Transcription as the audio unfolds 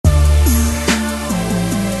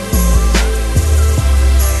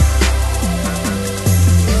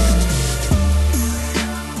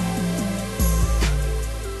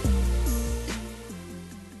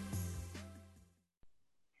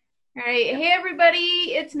right. Hey,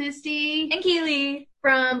 everybody. It's Misty And Keely.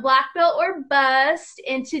 from Black Belt or Bust.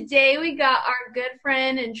 And today we got our good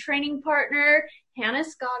friend and training partner, Hannah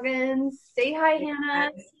Scoggins. Say hi,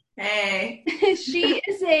 Hannah. Hey. She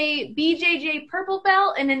is a BJJ purple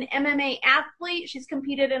belt and an MMA athlete. She's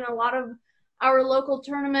competed in a lot of our local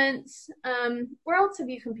tournaments. Where else have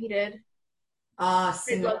you competed?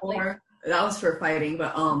 Singapore. That was for fighting,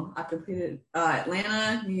 but I competed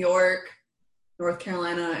Atlanta, New York, North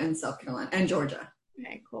Carolina, and South Carolina, and Georgia.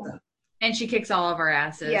 Okay, cool. So. And she kicks all of our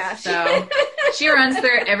asses. Yeah. So she runs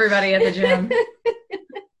through everybody at the gym.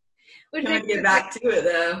 Can we get back to it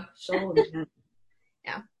though?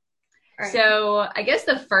 Yeah. Right. So I guess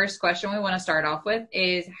the first question we want to start off with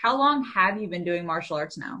is, how long have you been doing martial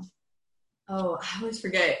arts now? Oh, I always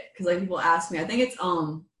forget because like people ask me. I think it's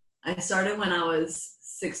I started when I was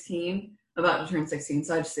 16, about to turn 16,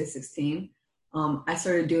 so I just say 16. I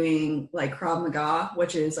started doing like Krav Maga,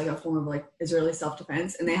 which is like a form of like Israeli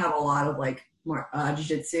self-defense, and they have a lot of like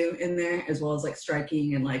jiu-jitsu in there, as well as like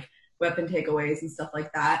striking and like weapon takeaways and stuff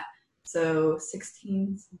like that. So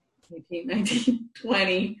 16, 18, 19,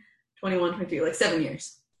 20, 21, 22, like 7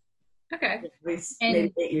 years. Okay. At least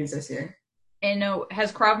maybe 8 years this year. And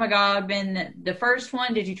has Krav Maga been the first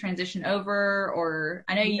one? Did you transition over, or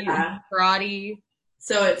I know you karate?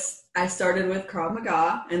 So I started with Krav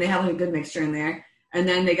Maga, and they have like a good mixture in there. And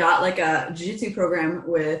then they got like a jiu-jitsu program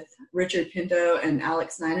with Richard Pinto and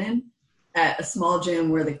Alex Ninen at a small gym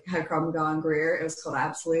where they had Krav Maga in Greer. It was called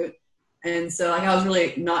Absolute. And so like I was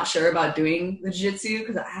really not sure about doing the jiu-jitsu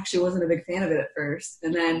because I actually wasn't a big fan of it at first.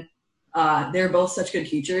 And then they were both such good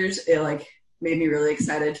teachers. It like made me really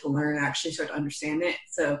excited to learn and actually start to understand it.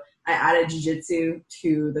 So I added jiu-jitsu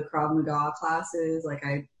to the Krav Maga classes. Like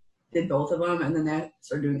I did both of them, and then I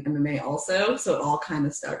started doing MMA also. So it all kind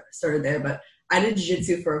of started there. But I did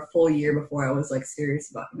jiu-jitsu for a full year before I was like serious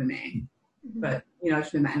about MMA. Mm-hmm. But I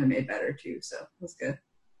just made my MMA better too, so it was good.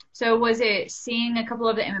 So was it seeing a couple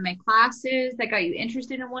of the MMA classes that got you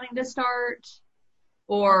interested in wanting to start?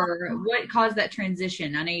 Or what caused that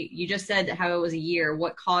transition? I know you just said how it was a year.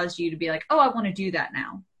 What caused you to be like, oh, I want to do that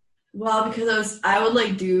now? Well, because I would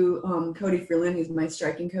like do Cody Freeland, who's my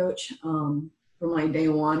striking coach, from like day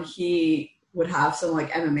one. He would have some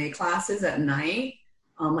like MMA classes at night,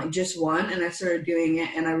 like just one, and I started doing it,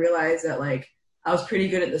 and I realized that like I was pretty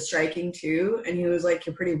good at the striking too, and he was like,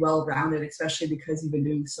 you're pretty well rounded, especially because you've been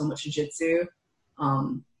doing so much jiu-jitsu.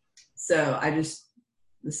 So I just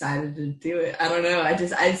decided to do it. I don't know.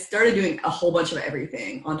 I started doing a whole bunch of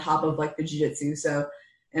everything on top of like the jiu-jitsu. So,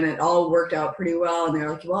 and it all worked out pretty well. And they're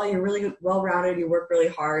like, well, you're really well-rounded. You work really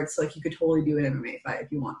hard. So like you could totally do an MMA fight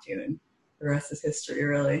if you want to. And the rest is history,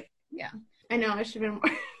 really. Yeah. I know. I should have been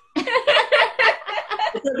more.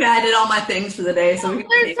 It's okay. I did all my things for the day. So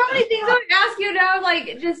there's so many things I would ask you now.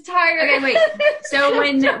 Like just tired. Okay, wait. So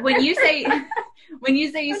when you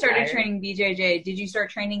say you started training BJJ, did you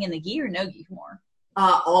start training in the gi or no gi more?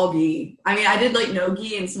 All gi. I mean, I did like no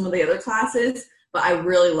gi in some of the other classes, but I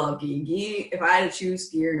really love gi. Gi, if I had to choose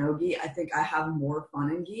gi or no gi, I think I have more fun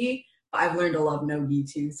in gi, but I've learned to love no gi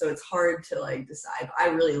too. So it's hard to like decide, but I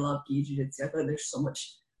really love gi jiu-jitsu. I feel like there's so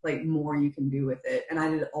much like more you can do with it. And I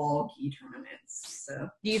did all gi tournaments. So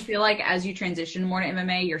do you feel like as you transitioned more to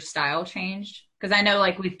MMA, your style changed? Because I know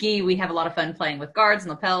like with gi, we have a lot of fun playing with guards and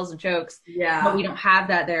lapels and chokes. Yeah. But we don't have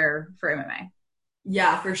that there for MMA.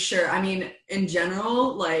 Yeah, for sure. I mean, in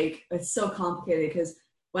general, like it's so complicated because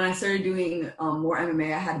when I started doing more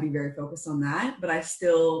MMA, I had to be very focused on that, but I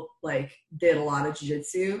still like did a lot of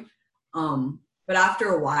jiu-jitsu. But after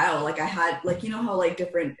a while, like I had like, how like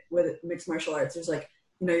different with mixed martial arts, there's like,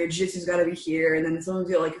 your jiu-jitsu's got to be here. And then as long as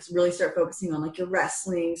you like really start focusing on like your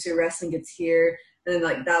wrestling, so your wrestling gets here and then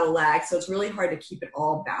like that'll lag. So it's really hard to keep it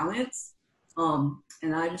all balanced.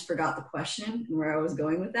 And I just forgot the question and where I was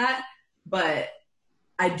going with that, but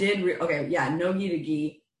I did, no-gi to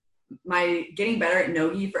gi. My getting better at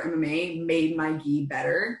no-gi for MMA made my gi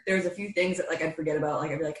better. There's a few things that like I'd forget about.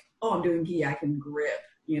 Like I'd be like, oh, I'm doing gi, I can grip,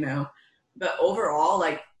 But overall,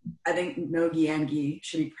 like I think no-gi and gi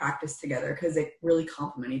should be practiced together because they really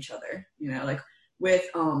complement each other. Like with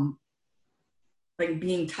like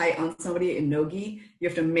being tight on somebody in no-gi, you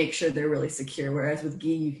have to make sure they're really secure. Whereas with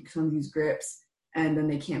gi, you can sometimes use grips and then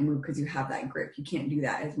they can't move because you have that grip. You can't do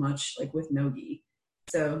that as much like with no-gi.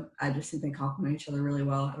 So I just think they complement each other really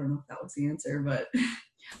well. I don't know if that was the answer, but.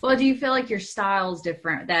 Well, do you feel like your style's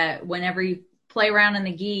different, that whenever you play around in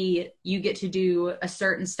the gi, you get to do a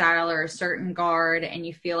certain style or a certain guard, and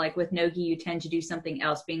you feel like with no gi, you tend to do something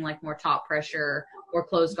else, being like more top pressure or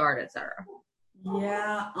closed guard, etc.?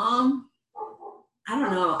 Yeah. I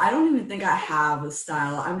don't know. I don't even think I have a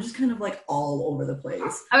style. I'm just kind of like all over the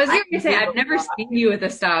place. I was I going to say, I've never seen you with a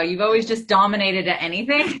style. You've always just dominated at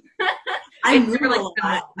anything. I It's move never a like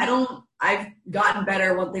lot. I've gotten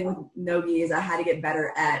better. One thing with Nogi is I had to get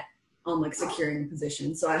better at like securing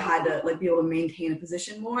position. So I had to like be able to maintain a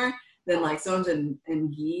position more than like sometimes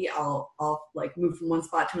in gi. I'll like move from one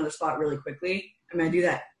spot to another spot really quickly. I mean, I do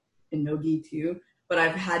that in Nogi too, but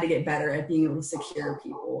I've had to get better at being able to secure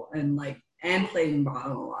people and playing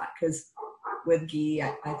bottom a lot, because with gi,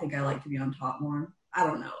 I think I like to be on top more. I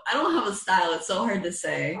don't know. I don't have a style. It's so hard to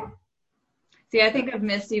say. See, I think of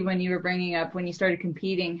Misty when you were bringing up when you started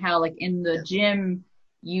competing, how like in the gym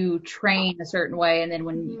you train a certain way, and then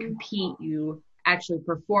when you compete, you actually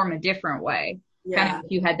perform a different way. Kind Yeah. of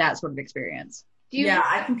if you had that sort of experience. Yeah,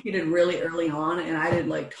 I competed really early on, and I did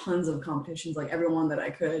like tons of competitions, like every one that I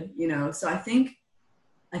could, you know. So I think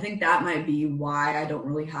that might be why I don't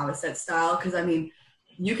really have a set style. Because I mean,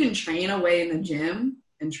 you can train away in the gym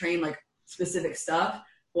and train like specific stuff,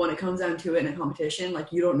 but when it comes down to it in a competition,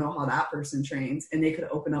 like you don't know how that person trains, and they could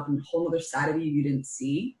open up a whole other side of you didn't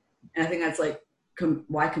see. And I think that's like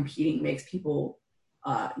why competing makes people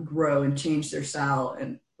grow and change their style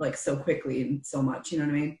and like so quickly and so much. You know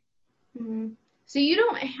what I mean? Mm-hmm. So you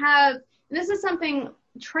don't have, and this is something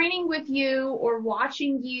training with you or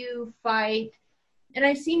watching you fight, and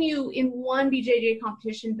I've seen you in one BJJ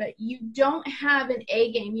competition, but you don't have an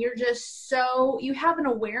A game. You're just you have an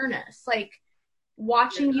awareness. Like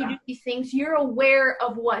watching you do these things, you're aware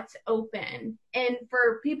of what's open. And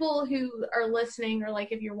for people who are listening, or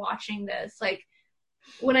like if you're watching this, like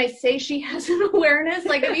when I say she has an awareness,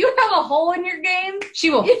 like if you have a hole in your game, She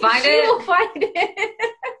will find she it. will find it.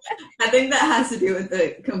 I think that has to do with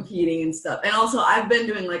the competing and stuff. And also I've been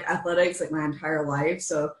doing like athletics like my entire life,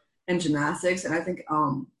 so, and gymnastics, and I think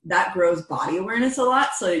that grows body awareness a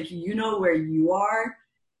lot. So like, you know where you are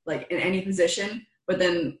like in any position, but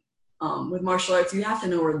then with martial arts you have to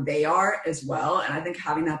know where they are as well. And I think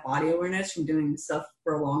having that body awareness from doing stuff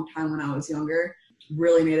for a long time when I was younger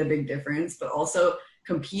really made a big difference. But also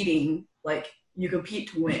competing, like you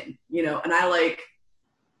compete to win, you know. And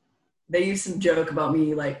they used to joke about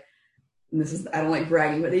me, like, and this is, I don't like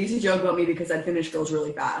bragging, but they used to joke about me because I'd finish girls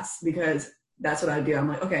really fast, because that's what I do. I'm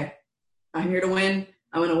like, okay, I'm here to win.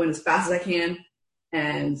 I'm going to win as fast as I can.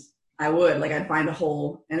 And I would, like, I'd find a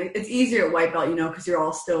hole. And it's easier at white belt, you know, because you're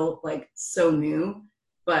all still, like, so new.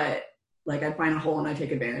 But, like, I'd find a hole and I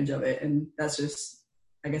take advantage of it. And that's just,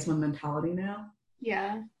 I guess, my mentality now.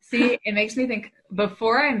 Yeah. See, it makes me think,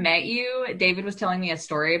 before I met you, David was telling me a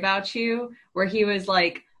story about you where he was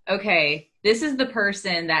like, okay, this is the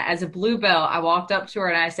person that as a blue belt, I walked up to her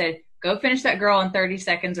and I said, go finish that girl in 30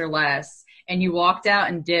 seconds or less. And you walked out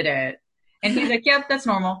and did it. And he's like, yep, that's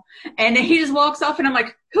normal. And then he just walks off and I'm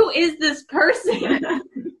like, who is this person?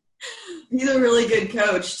 He's a really good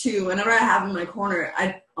coach too. Whenever I have him in my corner,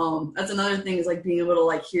 that's another thing, is like being able to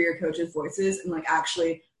like hear your coach's voices and like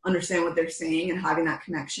actually understand what they're saying and having that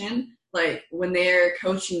connection. Like when they're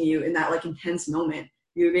coaching you in that like intense moment,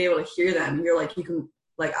 you'll be able to hear them. You're like, you can,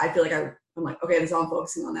 like, I feel like I'm like, okay, this is all I'm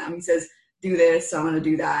focusing on now. And he says, do this, so I'm going to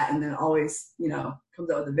do that. And then always, you know, comes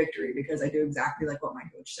out with a victory because I do exactly like what my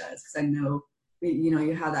coach says. Because I know, you know,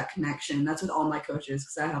 you have that connection. That's with all my coaches,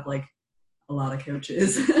 because I have like a lot of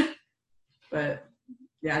coaches. But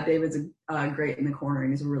yeah, David's great in the corner,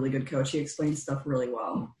 and he's a really good coach. He explains stuff really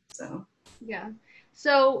well. So yeah.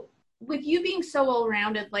 So with you being so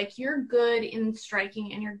well-rounded, like you're good in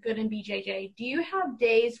striking and you're good in BJJ, do you have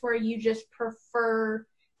days where you just prefer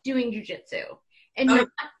doing jiu-jitsu and you're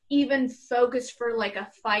not even focused for like a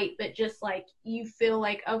fight, but just like you feel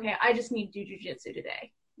like, okay, I just need to do jiu-jitsu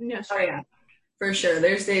today? No striking. Oh yeah, for sure.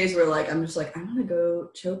 There's days where like I'm just like, I want to go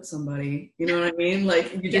choke somebody. You know what I mean?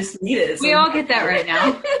 Like you just need it. We all get that right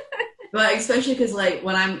now. But especially because like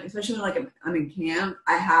when I'm in camp,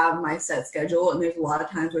 I have my set schedule, and there's a lot of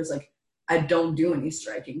times where it's like I don't do any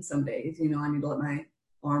striking some days. You know, I need to let my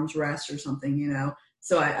arms rest or something. You know,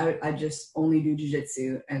 so I just only do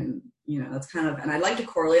jiu-jitsu, and you know that's kind of, and I like to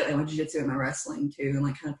correlate like my jiu-jitsu and my wrestling too, and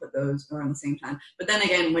like kind of put those around the same time. But then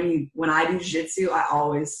again, when I do jiu-jitsu,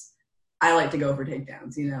 I like to go for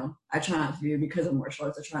takedowns. You know, I try not to do, because of martial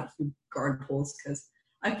arts, I try not to do guard pulls, because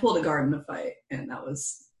I pulled a guard in a fight, and that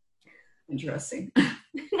was interesting.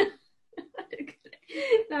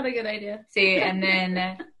 Not a good idea. See, and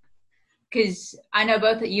then, because I know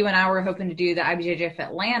both that you and I were hoping to do the IBJJF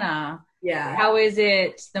Atlanta. Yeah. How is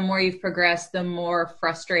it, the more you've progressed, the more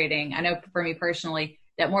frustrating? I know for me personally,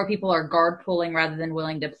 that more people are guard pulling rather than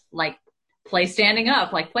willing to like play standing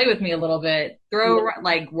up, like play with me a little bit,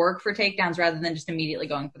 like work for takedowns rather than just immediately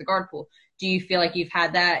going for the guard pull. Do you feel like you've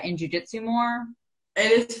had that in jiu-jitsu more?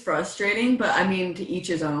 It is frustrating, but I mean, to each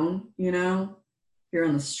his own, you know? If you're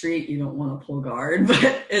on the street, you don't want to pull guard,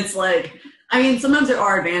 but it's like, I mean, sometimes there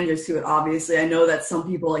are advantages to it, obviously. I know that some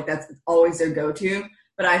people, like, that's always their go-to,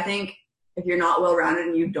 but I think if you're not well-rounded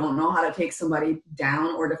and you don't know how to take somebody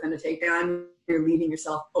down or defend a takedown, you're leaving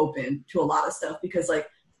yourself open to a lot of stuff because, like,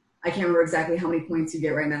 I can't remember exactly how many points you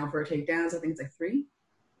get right now for a takedown. I think it's like 3?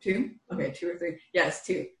 2? Okay, 2 or 3. Yes,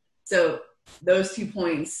 2. So those 2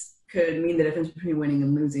 points could mean the difference between winning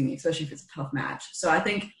and losing, especially if it's a tough match. So I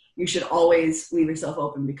think you should always leave yourself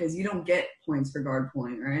open because you don't get points for guard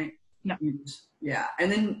pulling, right? No. Yeah.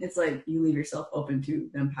 And then it's like you leave yourself open to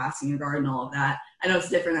them passing your guard and all of that. I know it's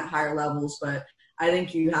different at higher levels, but I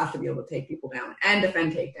think you have to be able to take people down and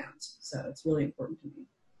defend takedowns. So it's really important to me.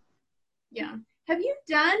 Yeah. Have you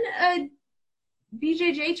done a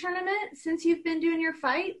BJJ tournament since you've been doing your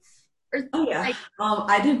fights? Or oh yeah,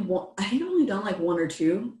 I did one. I think I've only done like 1 or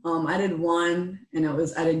 2. I did one, and it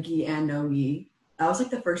was I did gi and no gi. That was like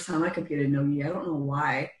the first time I competed no gi. I don't know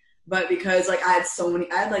why, but because like I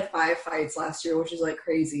had like 5 fights last year, which is like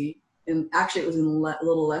crazy. And actually, it was in a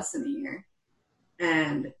little less than a year,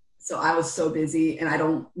 and so I was so busy. And I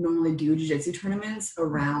don't normally do jiu-jitsu tournaments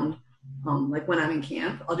around. Like when I'm in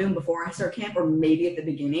camp, I'll do them before I start camp or maybe at the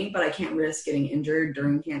beginning, but I can't risk getting injured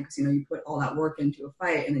during camp because, you know, you put all that work into a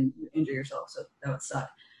fight and then you injure yourself. So that would suck.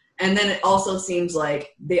 And then it also seems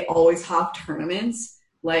like they always have tournaments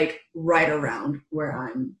like right around where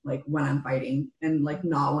I'm like when I'm fighting and like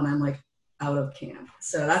not when I'm like out of camp.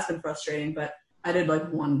 So that's been frustrating, but I did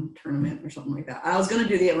like 1 tournament or something like that. I was going to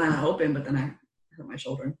do the Atlanta Open, but then I hurt my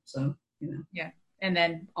shoulder. So, you know. Yeah. And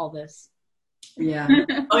then all this. Yeah.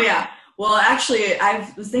 Oh yeah. Well, actually, I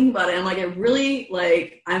was thinking about it, and like it really,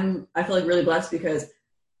 like I feel like really blessed because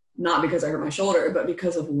not because I hurt my shoulder, but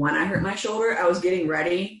because of when I hurt my shoulder, I was getting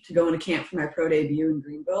ready to go into camp for my pro debut in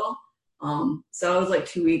Greenville. So I was like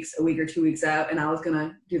a week or 2 weeks out, and I was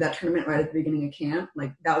gonna do that tournament right at the beginning of camp.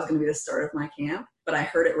 Like that was gonna be the start of my camp, but I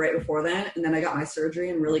hurt it right before then, and then I got my surgery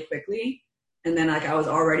in really quickly. And then like I was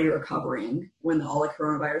already recovering when all the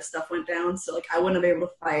coronavirus stuff went down. So like I wouldn't have been able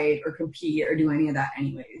to fight or compete or do any of that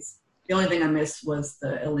anyways. The only thing I missed was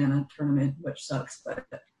the Atlanta tournament, which sucks, but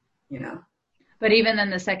you know. But even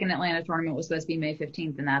then the second Atlanta tournament was supposed to be May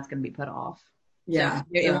 15th and that's going to be put off. Yeah.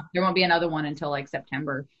 So there won't be another one until like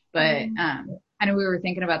September. But I know we were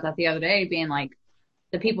thinking about that the other day, being like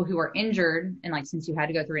the people who are injured and like since you had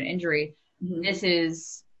to go through an injury, this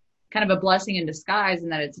is kind of a blessing in disguise, and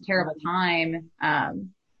that it's a terrible time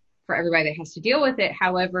for everybody that has to deal with it.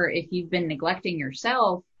 However, if you've been neglecting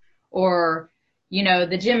yourself or, you know,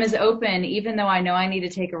 the gym is open, even though I know I need to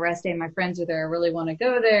take a rest day, my friends are there, I really want to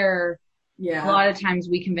go there. Yeah. A lot of times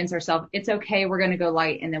we convince ourselves it's okay, we're going to go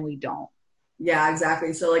light, and then we don't. Yeah,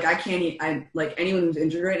 exactly. So like I like anyone who's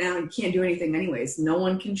injured right now, you can't do anything anyways. No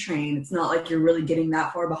one can train. It's not like you're really getting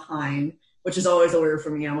that far behind, which is always a worry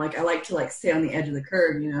for me. I'm like, I like to like stay on the edge of the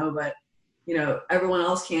curve, you know, but you know, everyone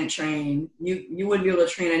else can't train. You wouldn't be able to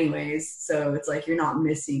train anyways. So it's like, you're not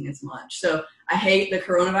missing as much. So I hate the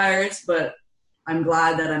coronavirus, but I'm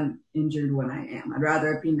glad that I'm injured when I am. I'd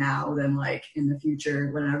rather it be now than like in the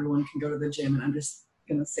future when everyone can go to the gym and I'm just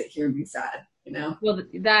going to sit here and be sad, you know? Well,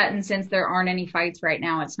 that, and since there aren't any fights right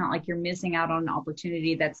now, it's not like you're missing out on an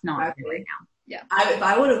opportunity that's not Exactly. right now. Yeah. If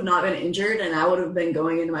I would have not been injured and I would have been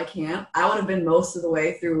going into my camp, I would have been most of the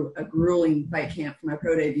way through a grueling fight camp for my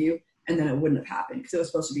pro debut, and then it wouldn't have happened because it was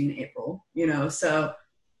supposed to be in April, you know? So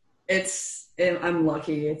I'm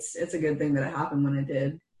lucky. It's a good thing that it happened when it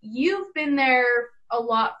did. You've been there a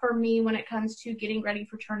lot for me when it comes to getting ready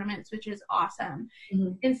for tournaments, which is awesome.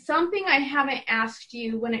 Mm-hmm. And something I haven't asked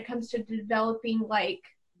you when it comes to developing like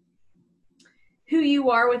who you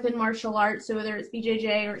are within martial arts, so whether it's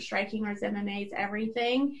BJJ or striking or it's MMA, it's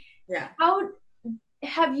everything. Yeah. How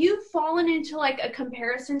have you fallen into like a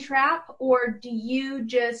comparison trap, or do you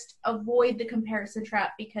just avoid the comparison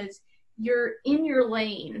trap because you're in your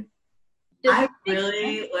lane? I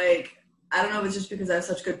really like, I don't know if it's just because I have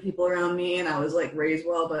such good people around me and I was like raised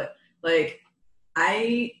well, but like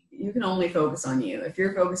you can only focus on you. If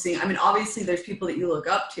you're focusing, I mean, obviously there's people that you look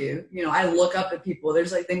up to, you know, I look up at people.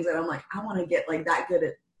 There's like things that I'm like, I want to get like that good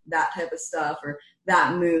at that type of stuff or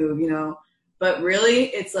that move, you know, but really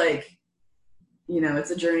it's like, you know,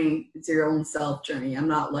 it's a journey. It's your own self journey. I'm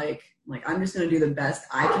not like I'm just going to do the best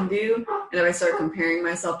I can do. And if I start comparing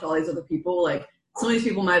myself to all these other people, like some of these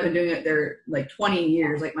people might have been doing it their like 20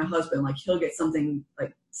 years, like my husband, like he'll get something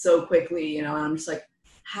like so quickly, you know, and I'm just like,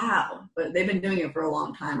 how? But they've been doing it for a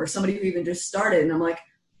long time. Or somebody who even just started and I'm like,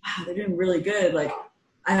 wow, they're doing really good. Like,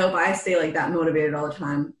 I hope I stay like that motivated all the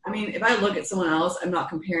time. I mean, if I look at someone else, I'm not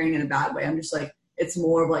comparing in a bad way. I'm just like, it's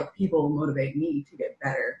more of like people motivate me to get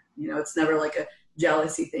better. You know, it's never like a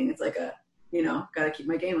jealousy thing. It's like a, you know, got to keep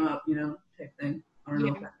my game up, you know, type thing. I don't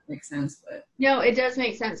know if that makes sense, but. No, it does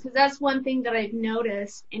make sense, because that's one thing that I've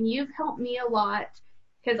noticed, and you've helped me a lot,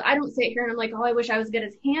 because I don't sit here and I'm like, oh, I wish I was good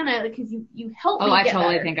as Hannah, because you helped me. Oh, I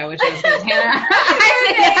totally think I wish I was good as Hannah.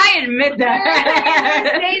 I admit that.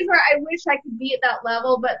 There's days where I wish I could be at that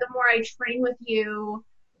level, but the more I train with you,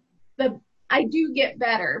 I do get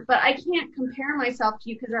better, but I can't compare myself to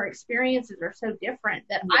you because our experiences are so different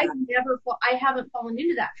that I haven't fallen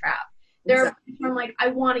into that trap. There are times where I'm like, I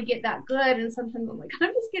want to get that good, and sometimes I'm like,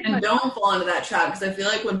 I'm just getting. And don't fall into that trap, because I feel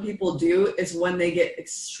like when people do, it's when they get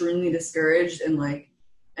extremely discouraged and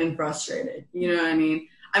frustrated. You know what I mean?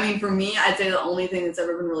 I mean, for me, I'd say the only thing that's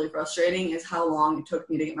ever been really frustrating is how long it took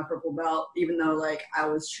me to get my purple belt, even though like I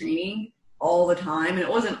was training all the time, and it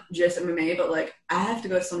wasn't just MMA, but like I have to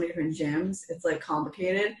go to so many different gyms. It's like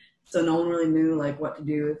complicated, so no one really knew like what to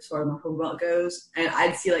do as far as my purple belt goes. And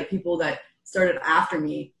I'd see like people that started after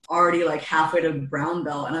me already like halfway to brown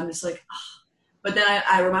belt, and I'm just like, oh. But then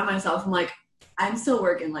I remind myself, I'm like, I'm still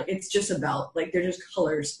working. Like, it's just a belt. Like, they're just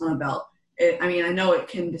colors on a belt. I mean, I know it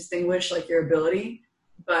can distinguish like your ability,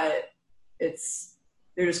 but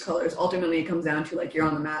they're just colors. Ultimately, it comes down to like you're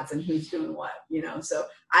on the mats and who's doing what, you know. So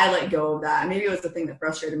I let go of that. Maybe it was the thing that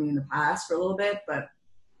frustrated me in the past for a little bit, but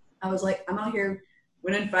I was like, I'm out here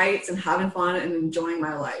winning fights and having fun and enjoying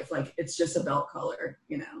my life. Like, it's just a belt color,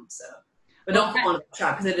 you know. So. But don't fall into the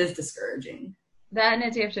trap, because it is discouraging. That,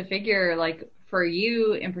 and you have to figure, like, for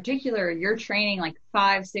you in particular, you're training like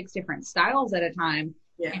 5-6 different styles at a time.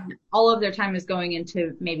 Yeah. And all of their time is going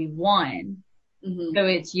into maybe one. Mm-hmm.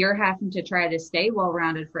 So you're having to try to stay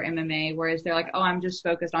well-rounded for MMA, whereas they're like, oh, I'm just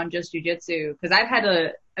focused on just jiu-jitsu. Because I've had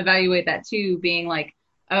to evaluate that too, being like,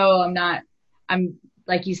 oh, I'm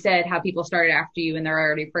like you said, how people started after you and they're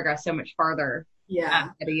already progressed so much farther. Yeah.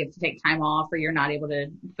 That you have to take time off, or you're not able to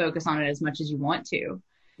focus on it as much as you want to.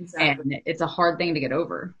 Exactly. And it's a hard thing to get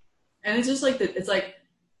over. And it's just like, it's like,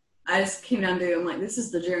 I just came down to, I'm like, this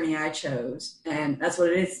is the journey I chose. And that's what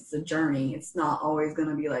it is. It's a journey. It's not always going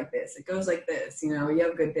to be like this. It goes like this. You know, you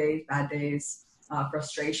have good days, bad days,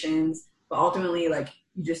 frustrations. But ultimately, like,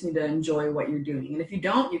 you just need to enjoy what you're doing. And if you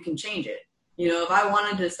don't, you can change it. You know, if I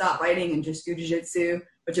wanted to stop fighting and just do jiu-jitsu,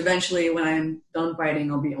 which eventually when I'm done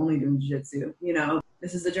fighting, I'll be only doing jiu-jitsu. You know,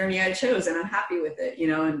 this is the journey I chose and I'm happy with it, you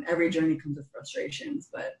know, and every journey comes with frustrations,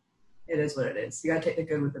 but it is what it is. You got to take the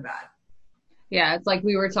good with the bad. Yeah, it's like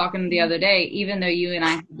we were talking the other day, even though you and I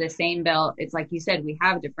have the same belt, it's like you said, we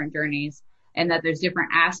have different journeys, and that there's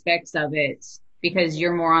different aspects of it, because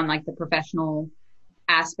you're more on like the professional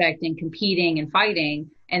aspect and competing and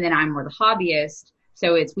fighting, and then I'm more the hobbyist.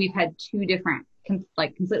 So we've had two different,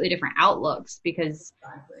 like completely different outlooks, because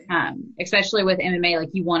especially with MMA, like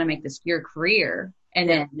you want to make this your career. And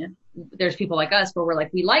then there's people like us where we're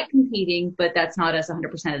like, we like competing, but that's not us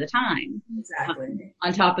 100% of the time. Exactly.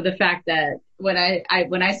 On top of the fact that when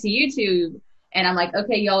I see you two and I'm like,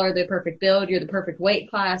 okay, y'all are the perfect build, you're the perfect weight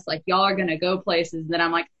class, like y'all are going to go places. And then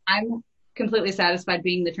I'm like, I'm completely satisfied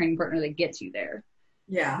being the training partner that gets you there.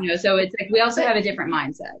 Yeah. You know, so it's like we also have a different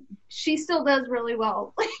mindset. She still does really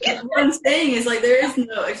well. What I'm saying is, like, there is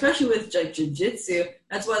no, especially with like jiu-jitsu,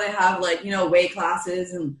 that's why they have like, you know, weight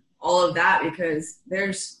classes and all of that, because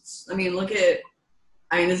there's, I mean, look at,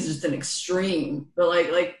 I mean, this is just an extreme, but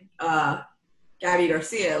like Gabby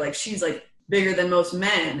Garcia, like she's like bigger than most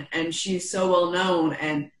men, and she's so well known,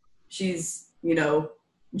 and she's, you know,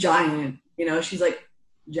 giant, you know, she's like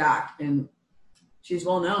jacked, and she's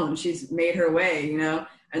well known. She's made her way, you know,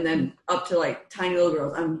 and then up to like tiny little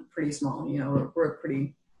girls. I'm pretty small, you know, we're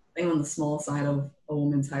pretty, I think on the small side of a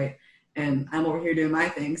woman's height, and I'm over here doing my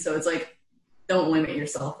thing. So it's like, don't limit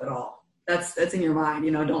yourself at all. That's in your mind,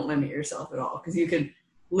 you know, don't limit yourself at all, because you could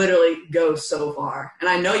literally go so far. And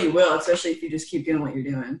I know you will, especially if you just keep doing what you're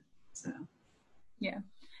doing. So. Yeah.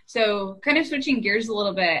 So kind of switching gears a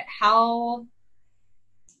little bit, how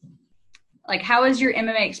has your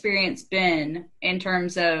MMA experience been in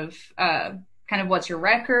terms of kind of what's your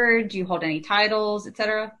record? Do you hold any titles,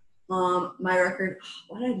 etc.? My record,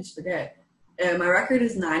 why did I just forget? My record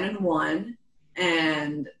is 9-1,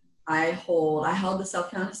 and I held the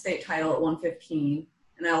South Carolina State title at 115,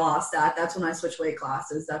 and I lost that. That's when I switched weight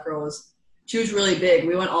classes. That girl she was really big.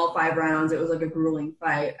 We went all 5 rounds. It was like a grueling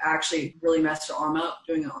fight. I actually really messed her arm up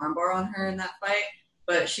doing an arm bar on her in that fight,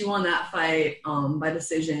 but she won that fight by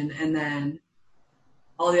decision. And then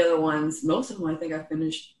all the other ones, most of them I think I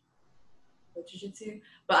finished with jiu-jitsu,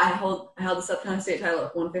 but I held the South Carolina State title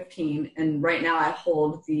at 115, and right now I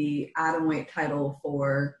hold the atomweight title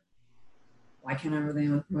for, I can't remember the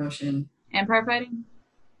name of the promotion. Empire Fighting?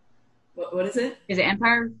 What is it? Is it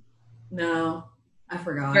Empire? No, I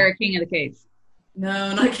forgot. Or King of the Cage?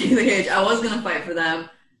 No, not King of the Cage. I was gonna fight for them.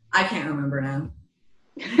 I can't remember now.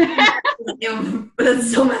 But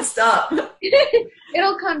it's so messed up.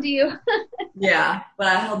 It'll come to you. Yeah, but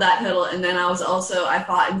I held that title, and then I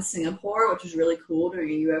fought in Singapore, which was really cool during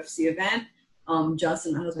a UFC event.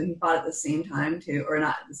 Justin, my husband, he fought at the same time too, or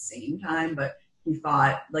not at the same time, but he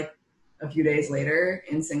fought like a few days later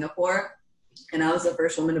in Singapore, and I was the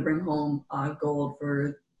first woman to bring home gold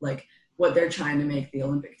for like what they're trying to make the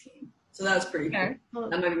Olympic team. So that was pretty cool.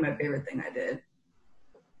 That might be my favorite thing I did.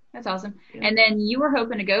 That's awesome. Yeah. And then you were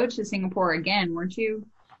hoping to go to Singapore again, weren't you?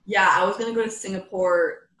 Yeah, I was going to go to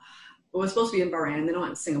Singapore. It was supposed to be in Bahrain, and then I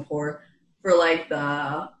went to Singapore for like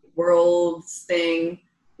the Worlds thing,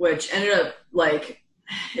 which ended up like,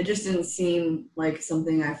 it just didn't seem like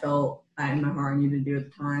something I felt in my heart I needed to do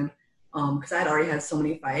at the time. Because I had already had so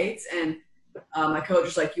many fights, and my coach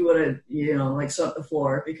was like, you would have, like swept the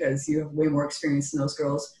floor because you have way more experience than those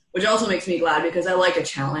girls, which also makes me glad because I like a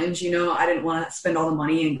challenge. I didn't want to spend all the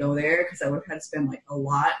money and go there because I would have had to spend like a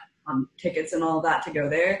lot on tickets and all that to go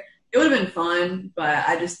there. It would have been fun, but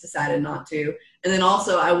I just decided not to. And then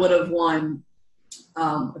also I would have won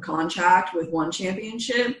a contract with one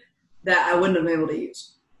championship that I wouldn't have been able to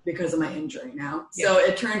use because of my injury now. Yeah. So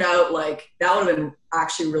it turned out like that would have been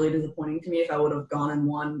actually really disappointing to me if I would have gone and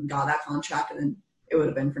won, got that contract, and then it would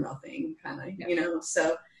have been for nothing kind of,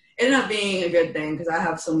 So it ended up being a good thing because I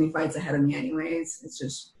have so many fights ahead of me anyways.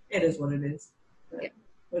 It is what it is. But it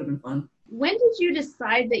would have been fun. When did you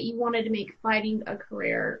decide that you wanted to make fighting a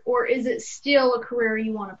career, or is it still a career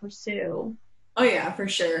you want to pursue? Oh yeah, for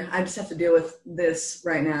sure. I just have to deal with this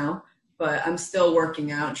right now, but I'm still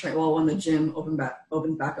working out. When the gym opens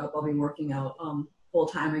back up, I'll be working out full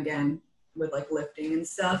time again with like lifting and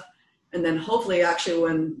stuff. And then hopefully actually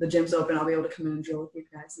when the gym's open, I'll be able to come in and drill with you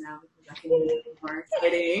guys now because I can do it more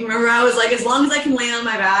exciting. Remember I was like, as long as I can lay on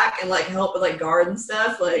my back and like help with like guard and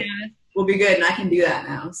stuff, like we'll be good. And I can do that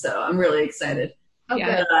now. So I'm really excited.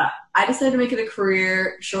 Okay. But, I decided to make it a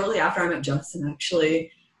career shortly after I met Justin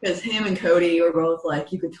actually, because him and Cody were both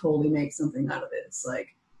like, you could totally make something out of this.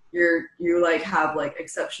 Like you like have like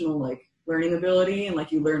exceptional like learning ability and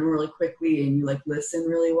like you learn really quickly and you like listen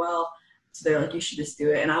really well. So they're like, you should just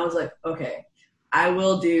do it. And I was like, okay, I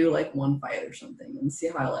will do like one fight or something and see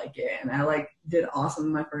how I like it. And I like did awesome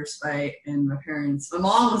in my first fight. And my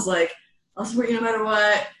mom was like, I'll support you no matter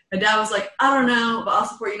what. My dad was like, I don't know, but I'll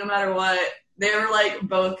support you no matter what. They were like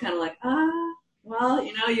both kind of like, well,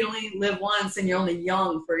 you only live once and you're only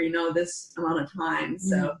young for, this amount of time.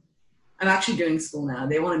 So I'm actually doing school now.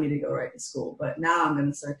 They wanted me to go right to school, but now I'm going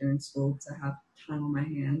to start doing school because I have time on my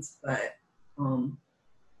hands. But,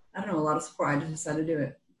 I don't know, a lot of support. I just decided to do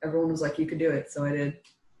it. Everyone was like, you could do it. So I did,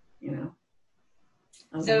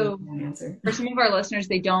 So for some of our listeners,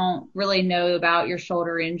 they don't really know about your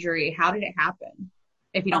shoulder injury. How did it happen?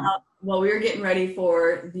 If you don't know. Well, we were getting ready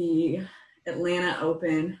for the Atlanta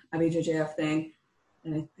Open IBJJF thing.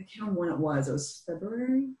 And I can't remember when it was. It was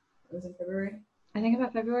February? It was in February? I think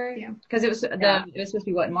about February. Yeah. Because it was supposed to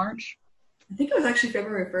be what, March? I think it was actually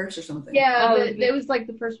February 1st or something. Yeah, it was like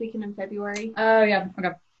the first weekend in February. Oh, yeah. Okay.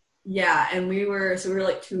 Yeah, and we were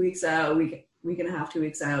like 2 weeks out, week and a half, 2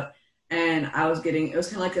 weeks out, and it was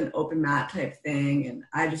kind of like an open mat type thing, and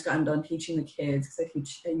I just gotten done teaching the kids because I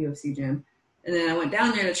teach at UFC gym, and then I went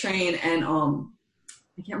down there to train, and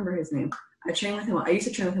I can't remember his name. I trained with him. I used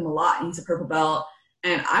to train with him a lot, and he's a purple belt,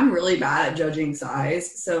 and I'm really bad at judging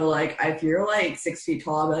size, so like if you're like 6 feet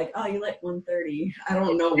tall, I'll be like, oh, you like 130. I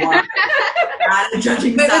don't know why. I'm bad at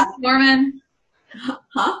judging size. Was it Norman?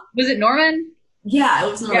 Huh? Was it Norman? Yeah, it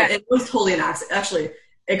was Norman. Yeah. It was totally an accident. Actually,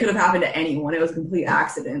 it could have happened to anyone. It was a complete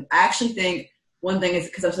accident. I actually think one thing is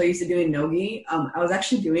because I'm so used to doing no-gi, I was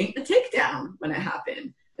actually doing a takedown when it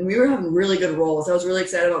happened. And we were having really good rolls. I was really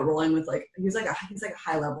excited about rolling with he's like a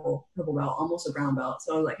high level purple belt, almost a brown belt.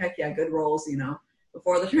 So I was like, heck yeah, good rolls,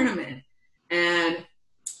 before the tournament. And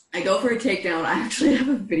I go for a takedown. I actually have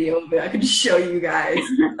a video of it. I could just show you guys.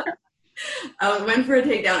 I went for a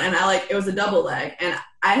takedown and it was a double leg and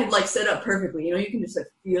I had set up perfectly. You can just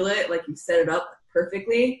feel it, you set it up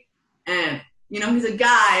perfectly. And, he's a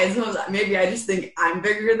guy. So maybe I just think I'm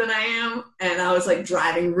bigger than I am. And I was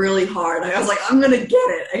driving really hard. I was like, I'm going to get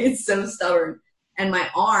it. I get so stubborn. And my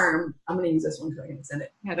arm, I'm going to use this one so I can extend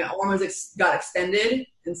it. My arm got extended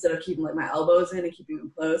instead of keeping my elbows in and keeping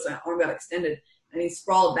them closed. So my arm got extended and he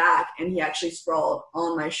sprawled back and he actually sprawled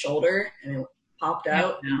on my shoulder and it popped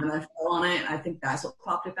out and I fell on it and I think that's what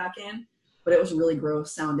popped it back in. But it was really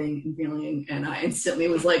gross sounding and feeling and I instantly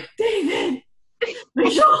was like, David, my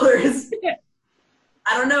shoulders.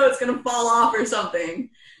 I don't know, it's gonna fall off or something.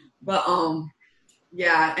 But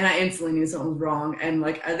yeah, and I instantly knew something was wrong. And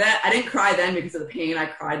like that, I didn't cry then because of the pain. I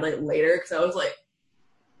cried like later because I was like,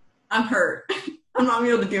 I'm hurt. I'm not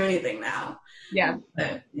able to do anything now. Yeah.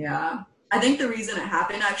 But yeah, I think the reason it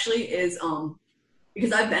happened actually is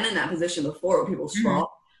because I've been in that position before where people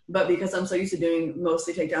sprawl, but because I'm so used to doing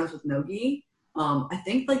mostly takedowns with no gi, I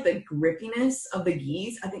think like the grippiness of the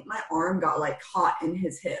gis, I think my arm got like caught in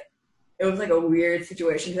his hip. It was like a weird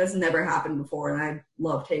situation because that's never happened before, and I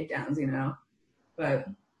love takedowns, you know. But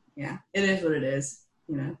yeah, it is what it is,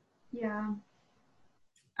 you know. Yeah.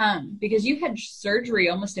 Because you had surgery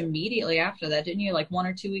almost immediately after that, didn't you? Like 1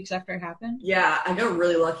 or 2 weeks after it happened? Yeah, I got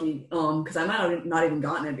really lucky because I might have not even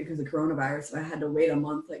gotten it because of coronavirus. I had to wait a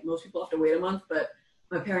month. Like most people have to wait a month, but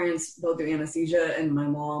my parents both do anesthesia, and my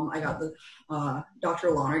mom, I got the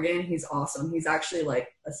Dr. Lonergan. He's awesome. He's actually like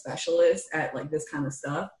a specialist at like this kind of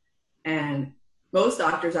stuff. And most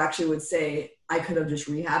doctors actually would say I could have just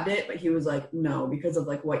rehabbed it, but he was like, no, because of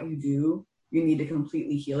like what you do, you need to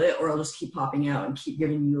completely heal it or it'll just keep popping out and keep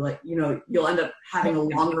giving you like, you know, you'll end up having a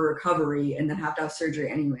longer recovery and then have to have surgery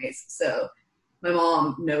anyways. So my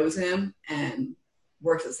mom knows him and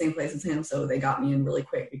works at the same place as him. So they got me in really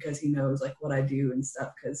quick because he knows like what I do and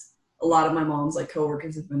stuff. Cause a lot of my mom's like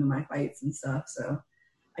coworkers have been to my fights and stuff. So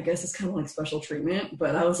I guess it's kind of like special treatment,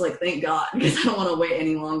 but I was like, thank God, because I don't want to wait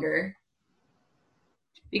any longer.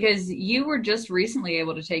 Because you were just recently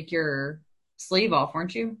able to take your sleeve off,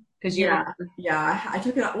 weren't you? Because yeah, I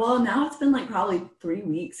took it off. Well, now it's been like probably 3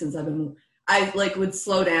 weeks since I like would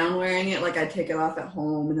slow down wearing it. Like I'd take it off at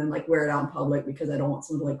home and then like wear it out in public because I don't want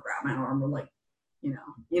someone to like grab my arm or like, you know,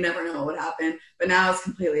 you never know what would happen. But now it's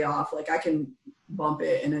completely off. Like I can bump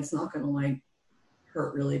it and it's not going to like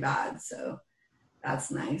hurt really bad. So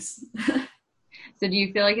that's nice. So do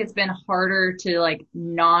you feel like it's been harder to like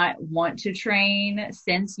not want to train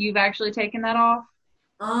since you've actually taken that off?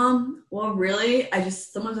 Well, really, I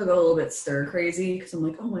just sometimes I go a little bit stir crazy because I'm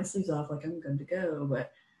like, oh, my sleeve's off, like I'm good to go.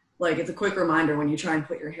 But like, it's a quick reminder when you try and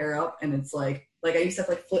put your hair up, and it's like I used to have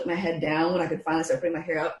to like flip my head down when I could finally start putting my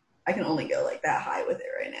hair up. I can only go like that high with it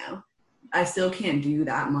right now. I still can't do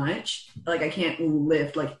that much. Like I can't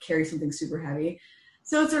lift, like carry something super heavy.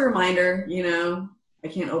 So it's a reminder, you know, I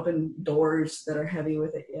can't open doors that are heavy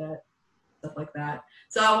with it yet, stuff like that.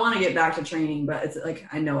 So I want to get back to training, but it's like,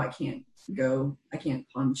 I know I can't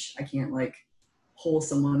punch. I can't like hold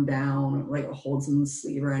someone down, like hold someone's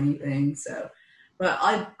sleeve or anything. So, but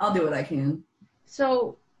I'll do what I can.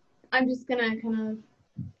 So I'm just going to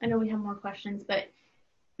I know we have more questions, but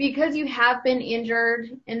because you have been injured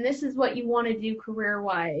and this is what you want to do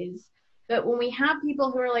career-wise, but when we have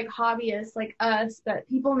people who are like hobbyists like us, but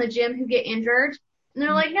people in the gym who get injured and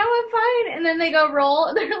they're like, no, I'm fine. And then they go roll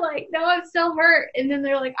and they're like, no, I'm still hurt. And then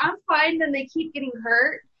they're like, I'm fine. And then they keep getting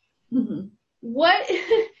hurt. Mm-hmm. What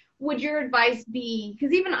would your advice be?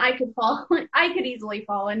 Because even I could easily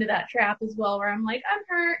fall into that trap as well, where I'm like, I'm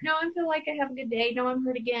hurt. No, I feel like I have a good day. No, I'm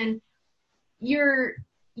hurt again. Your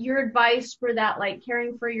advice for that, like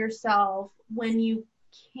caring for yourself when you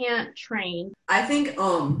can't train. I think,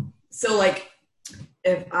 so like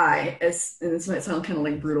if I, and this might sound kind of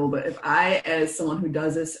like brutal, but if I, as someone who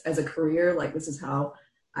does this as a career, like this is how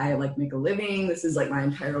I like make a living, this is like my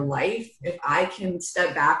entire life, if I can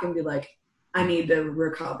step back and be like, I need to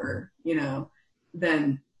recover, you know,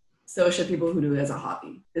 then so should people who do it as a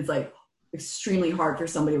hobby. It's like extremely hard for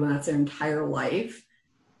somebody when that's their entire life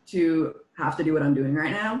to have to do what I'm doing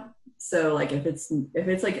right now. So like if it's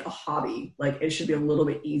like a hobby, like it should be a little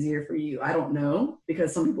bit easier for you. I don't know,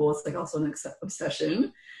 because some people it's like also an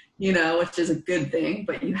obsession, you know, which is a good thing,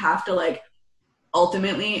 but you have to like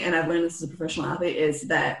ultimately, and I've learned this as a professional athlete, is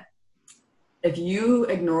that if you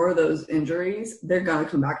ignore those injuries, they're going to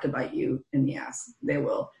come back to bite you in the ass. They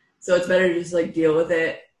will. So it's better to just like deal with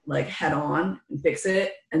it, like head on and fix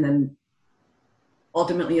it. And then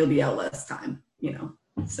ultimately you'll be out less time, you know?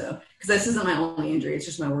 So, cause this isn't my only injury. It's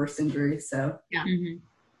just my worst injury. So yeah. Mm-hmm.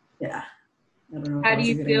 Yeah. I don't know. How do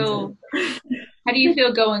you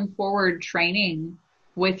feel going forward training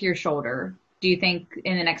with your shoulder? Do you think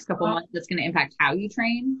in the next couple months that's going to impact how you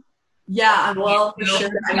train? Yeah, well, for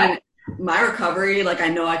sure. I mean, my recovery, like I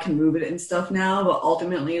know I can move it and stuff now, but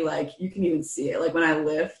ultimately, like you can even see it. Like when I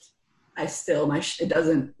lift, I still, it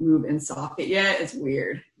doesn't move in socket yet. It's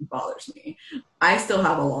weird. It bothers me. I still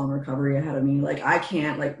have a long recovery ahead of me. Like I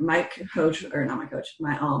can't, like my coach, or not my coach,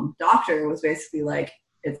 my doctor was basically like,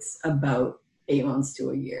 it's about 8 months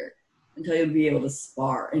to a year until you'll be able to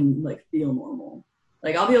spar and like feel normal.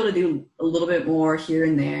 Like I'll be able to do a little bit more here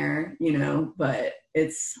and there, you know, but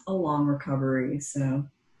it's a long recovery. So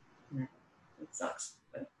yeah, it sucks,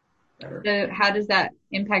 but better. So how does that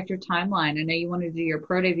impact your timeline? I know you wanted to do your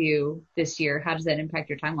pro debut this year. How does that impact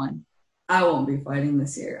your timeline? I won't be fighting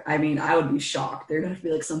this year. I mean, I would be shocked. There'd have to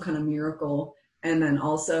be like some kind of miracle. And then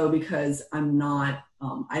also because I'm not,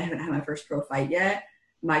 I haven't had my first pro fight yet,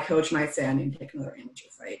 my coach might say I need to take another amateur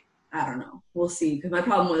fight. I don't know. We'll see. Because my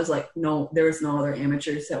problem was like, no, there was no other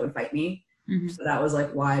amateurs that would fight me. Mm-hmm. So that was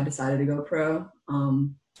like why I decided to go pro.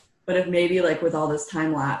 But if maybe like with all this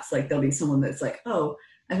time lapse, like there'll be someone that's like, oh,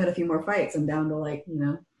 I've had a few more fights. I'm down to like,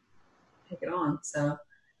 take it on. So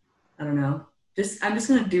I don't know. I'm just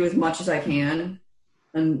going to do as much as I can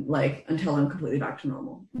and like until I'm completely back to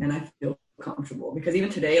normal and I feel comfortable. Because even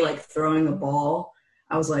today, like throwing a ball,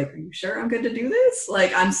 I was like, are you sure I'm good to do this?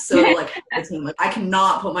 Like, I'm so like I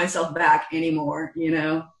cannot put myself back anymore,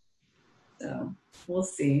 So we'll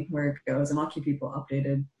see where it goes, and I'll keep people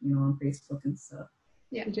updated, on Facebook and stuff.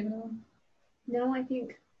 Yeah. No, I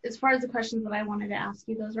think as far as the questions that I wanted to ask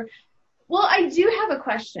you, those were. Well, I do have a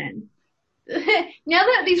question. Now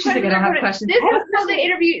that these questions are questions. This is how the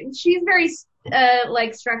interview. She's very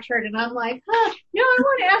structured, and I'm like, no, I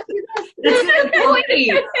want to ask you this. It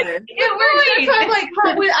works. So I'm like,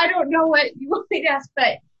 I don't know what you want me to ask,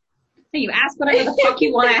 but you ask whatever the fuck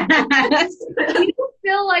you want to ask. Do you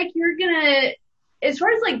feel like you're gonna, as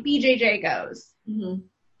far as like BJJ goes, mm-hmm.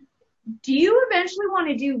 do you eventually want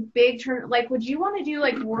to do big like, would you want to do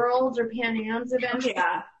like Worlds or Pan Ams eventually?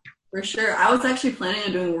 Yeah, for sure. I was actually planning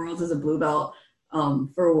on doing Worlds as a blue belt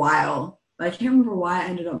for a while. But I can't remember why I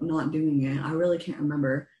ended up not doing it. I really can't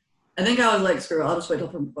remember. I think I was like, screw it, I'll just wait till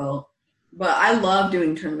purple belt. But I love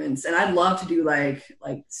doing tournaments, and I'd love to do like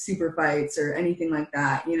super fights or anything like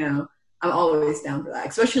that. I'm always down for that,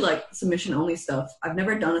 especially like submission only stuff. I've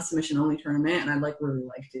never done a submission only tournament, and I'd really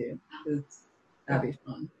like to. That'd be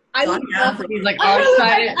fun. He's like all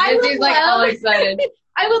excited. He's like all excited.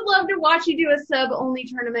 I would love to watch you do a sub-only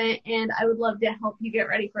tournament, and I would love to help you get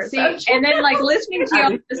ready for a sub. And then, like, listening to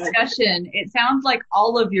your discussion, it sounds like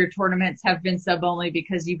all of your tournaments have been sub-only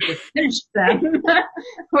because you've just finished them,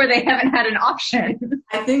 or they haven't had an option.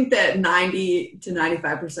 I think that 90 to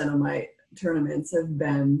 95% of my tournaments have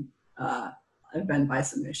been by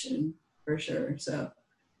submission, for sure. So,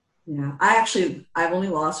 yeah. I've only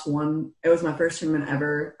lost one. It was my first tournament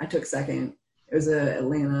ever. I took second. It was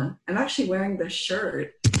Atlanta. I'm actually wearing the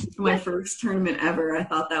shirt for my first tournament ever. I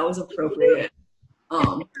thought that was appropriate.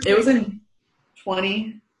 It was in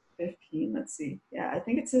 2015. Let's see. Yeah, I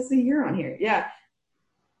think it says the year on here. Yeah,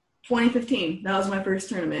 2015. That was my first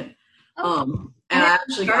tournament. And I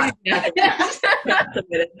actually got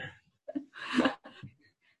submitted.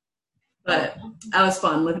 But that was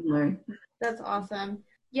fun. Live and learn. That's awesome.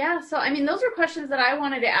 Yeah. So, I mean, those are questions that I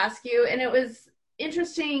wanted to ask you, and it was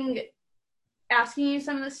interesting asking you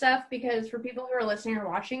some of this stuff because for people who are listening or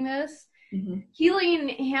watching this, mm-hmm. Keely and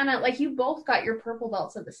Hannah, like you both got your purple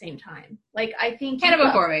belts at the same time. Like I think Hannah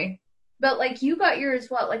before me, but like you got yours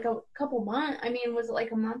like a couple months. I mean, was it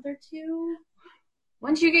like a month or two?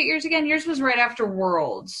 When did you get yours again? Yours was right after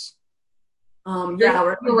Worlds. Yeah,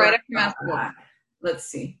 we're right after Master. Let's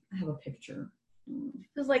see. I have a picture. It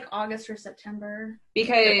was like August or September.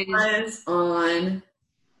 Because on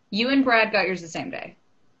you and Brad got yours the same day.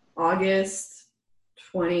 August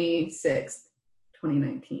 26th,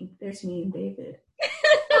 2019. There's me and David.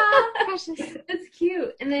 Gosh, that's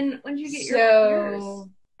cute. And then when did you get yours?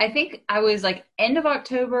 I think I was like end of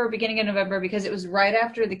October, beginning of November, because it was right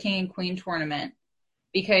after the King and Queen tournament.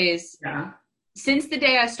 Because since the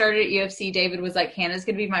day I started at UFC, David was like, Hannah's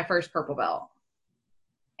going to be my first purple belt.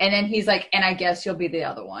 And then he's like, and I guess you'll be the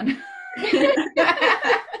other one.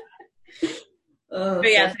 But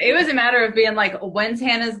yes, it was a matter of being like, when's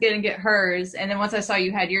Hannah's going to get hers? And then once I saw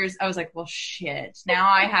you had yours, I was like, well, shit. Now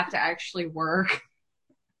I have to actually work.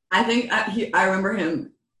 I think I remember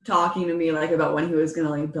him talking to me like about when he was going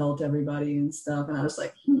to like belt everybody and stuff. And I was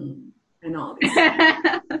like, I know all these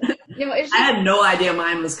I had no idea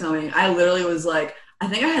mine was coming. I literally was like, I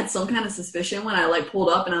think I had some kind of suspicion when I like pulled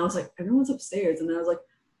up and I was like, everyone's upstairs. And then I was like,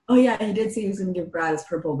 oh yeah, he did say he was going to give Brad his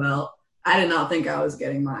purple belt. I did not think I was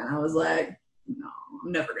getting mine. I was like, no,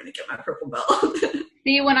 I'm never going to get my purple belt.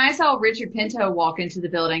 See, when I saw Richard Pinto walk into the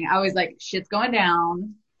building, I was like, shit's going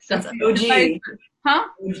down. That's OG. Huh?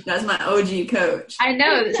 That's my OG coach. I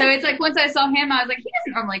know. So it's like once I saw him, I was like, he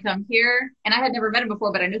doesn't normally come here. And I had never met him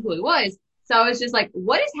before, but I knew who he was. So I was just like,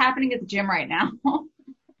 what is happening at the gym right now?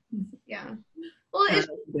 Yeah. Well, it's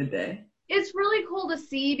a good day. It's really cool to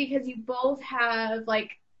see because you both have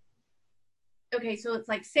like okay, so it's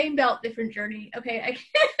like same belt, different journey. Okay,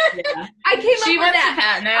 Yeah. I came She up with wants that. to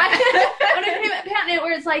patent it. When I came at patent it,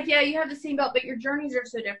 where it's like, yeah, you have the same belt, but your journeys are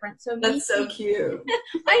so different. So That's so cute.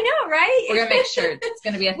 I know, right? We're gonna make shirts. It's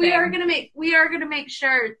gonna be a thing. We are gonna make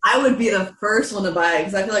shirts. I would be the first one to buy it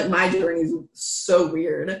because I feel like my journey is so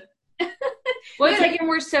weird. Well, it's like, and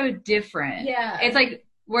we're so different. Yeah. It's like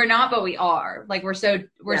we're not, but we are. Like we're so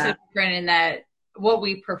different in that what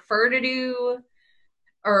we prefer to do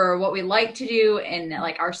or what we like to do, and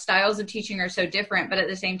like our styles of teaching are so different. But at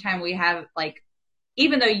the same time, we have like,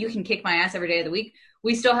 even though you can kick my ass every day of the week,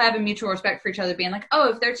 we still have a mutual respect for each other, being like, oh,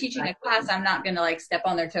 if they're teaching a class, I'm not going to like step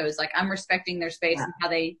on their toes. Like I'm respecting their space and how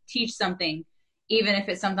they teach something, even if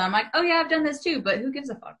it's something I'm like, oh yeah, I've done this too, but who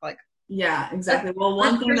gives a fuck? Like, yeah, exactly. Well,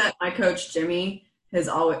 one thing that my coach, Jimmy, has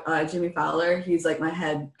always, Jimmy Fowler, he's like my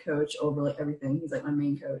head coach over like everything. He's like my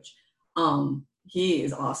main coach. He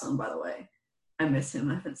is awesome, by the way. I miss him.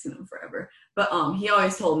 I haven't seen him forever. But he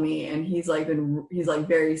always told me, and he's like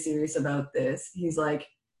very serious about this. He's like,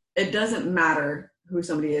 it doesn't matter who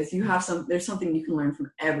somebody is. There's something you can learn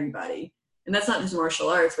from everybody. And that's not just martial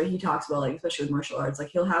arts, but he talks about like, especially with martial arts, like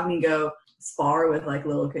he'll have me go spar with like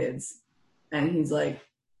little kids. And he's like,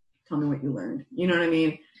 tell me what you learned. You know what I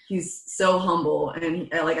mean? He's so humble, and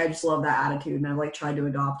I just love that attitude, and I've like tried to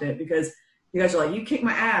adopt it because you guys are like, you kick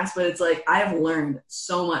my ass, but it's like, I've learned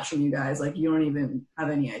so much from you guys. Like, you don't even have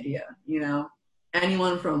any idea, you know?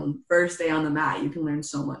 Anyone from first day on the mat, you can learn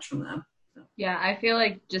so much from them. So. Yeah, I feel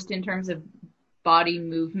like just in terms of body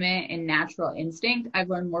movement and natural instinct, I've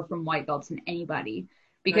learned more from white belts than anybody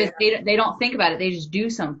because they don't think about it. They just do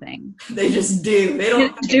something. They just do. They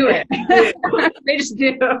don't just do it. They just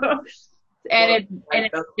do. And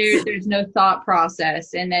there's no thought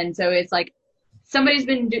process. And then so it's like, somebody's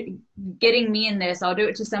been getting me in this. I'll do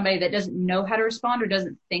it to somebody that doesn't know how to respond or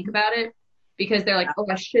doesn't think about it because they're like, oh,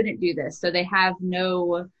 I shouldn't do this. So they have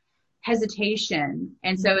no hesitation.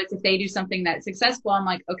 And so it's if they do something that's successful, I'm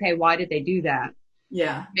like, okay, why did they do that?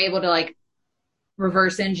 Yeah. Be able to like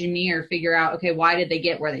reverse engineer, figure out, okay, why did they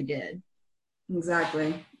get where they did?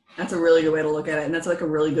 Exactly. That's a really good way to look at it. And that's like a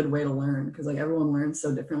really good way to learn because like everyone learns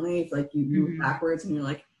so differently. It's like you move backwards and you're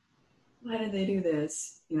like, why did they do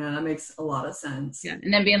this? You know, that makes a lot of sense. Yeah.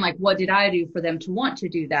 And then being like, what did I do for them to want to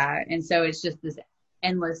do that? And so it's just this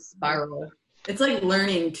endless spiral. It's like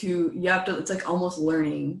learning it's like almost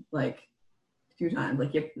learning like 2 times.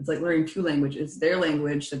 Like it's like learning 2 languages, their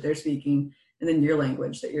language that they're speaking, and then your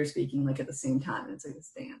language that you're speaking like at the same time. And it's like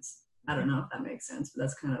this dance. I don't know if that makes sense, but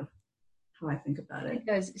that's kind of how I think about it. It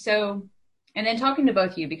does. So, and then talking to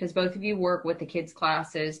both of you, because both of you work with the kids'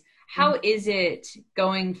 classes, how is it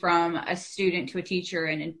going from a student to a teacher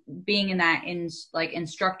and being in that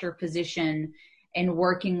instructor position and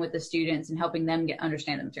working with the students and helping them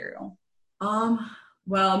understand the material?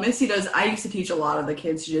 Well, Missy does. I used to teach a lot of the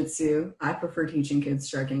kids jiu-jitsu. I prefer teaching kids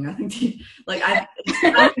striking. I think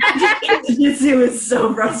jiu-jitsu is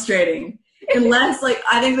so frustrating. Unless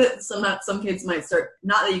I think that some kids might start,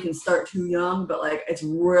 not that you can start too young, but like it's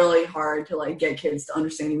really hard to like get kids to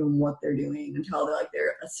understand even what they're doing until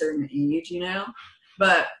they're a certain age, you know?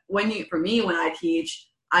 But for me, when I teach,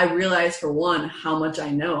 I realize for one, how much I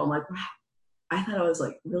know. I'm like, wow, I thought I was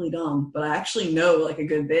like really dumb, but I actually know like a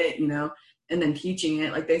good bit, you know? And then teaching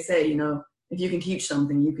it, like they say, you know, if you can teach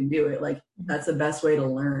something, you can do it. Like that's the best way to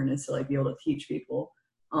learn is to like be able to teach people.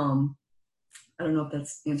 I don't know if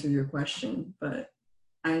that's answered your question, but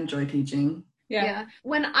I enjoy teaching. Yeah.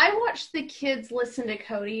 When I watch the kids listen to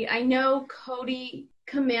Cody, I know Cody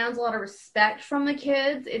commands a lot of respect from the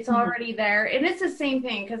kids. It's already there. And it's the same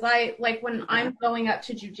thing because when I'm going up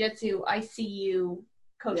to jiu-jitsu, I see you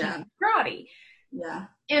coaching karate. Yeah.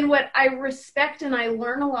 And what I respect and I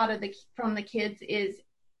learn a lot from the kids is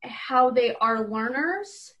how they are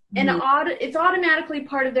learners. And it's automatically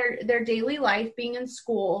part of their daily life being in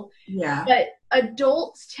school. Yeah. But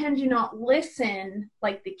adults tend to not listen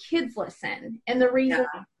like the kids listen. And the reason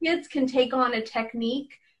kids can take on a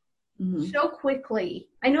technique so quickly.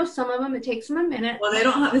 I know some of them, it takes them a minute. Well, they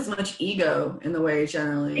don't have as much ego in the way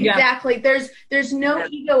generally. Exactly. There's no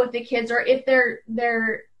ego with the kids, or if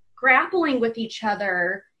they're grappling with each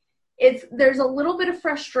other, there's a little bit of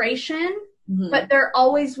frustration, but they're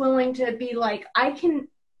always willing to be like,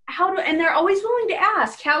 and they're always willing to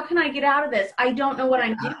ask, how can I get out of this? I don't know what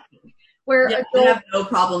I'm doing. Where they have no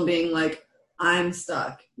problem being like, I'm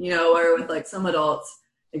stuck, you know, or with like some adults,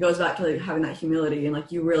 it goes back to like having that humility and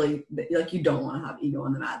like you really, like you don't want to have ego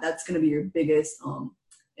on the mat. That's going to be your biggest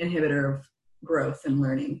inhibitor of growth and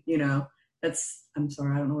learning, you know. I'm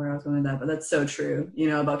sorry, I don't know where I was going with that, but that's so true, you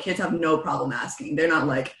know, about kids have no problem asking. They're not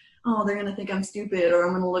like, oh, they're going to think I'm stupid or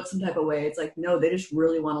I'm going to look some type of way. It's like, no, they just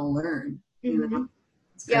really want to learn. You know?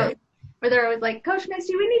 It's Yeah. great. Where they're always like, Coach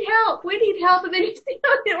Misty, we need help. And then you see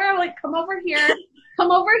where I'm like, come over here. I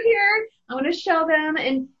want to show them.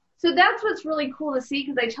 And so that's what's really cool to see,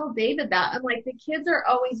 because I tell David that. I'm like, the kids are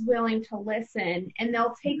always willing to listen, and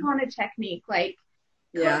they'll take on a technique. Like,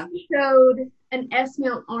 Yeah. Coach showed an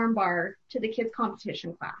S-mount armbar to the kids'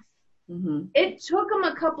 competition class. Mm-hmm. It took them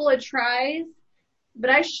a couple of tries, but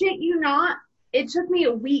I shit you not, it took me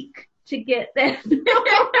a week to get this.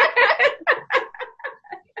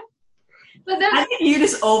 But I think you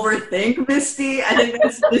just overthink, Misty. I think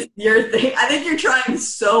that's just your thing. I think you're trying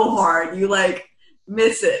so hard. You like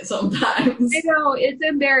miss it sometimes. I know, it's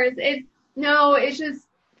embarrassing. It's just,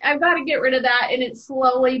 I've got to get rid of that, and it's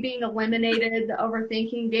slowly being eliminated, the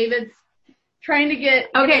overthinking. David's trying to get...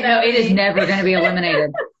 Okay, no, it is never going to be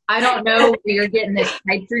eliminated. I don't know where you're getting this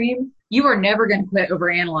pipe dream. You are never going to quit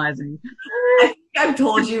overanalyzing. I think I've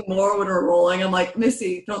told you more when we're rolling. I'm like,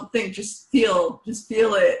 Misty, don't think, just feel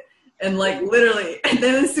it. And like literally, and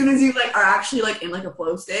then as soon as you like are actually like in like a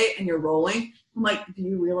flow state and you're rolling, I'm like, do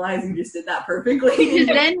you realize you just did that perfectly? Because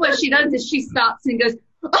then what she does is she stops and goes,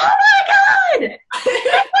 oh my God!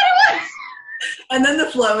 That's what it was! And then the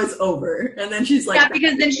flow is over. And then she's like, yeah,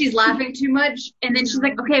 because then she's laughing too much. And then she's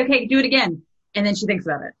like, okay, do it again. And then she thinks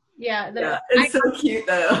about it. Yeah. It's so cute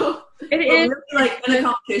though. It is. Really, like in a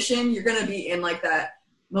competition, you're going to be in like that,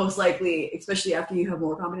 most likely, especially after you have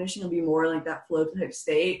more competition, you'll be more like that flow type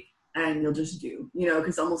state. And you'll just do,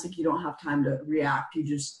 because almost like you don't have time to react. You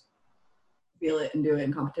just feel it and do it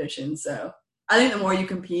in competition. So I think the more you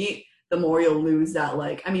compete, the more you'll lose that,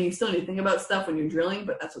 like, I mean, you still need to think about stuff when you're drilling,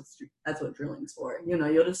 but that's what drilling's for.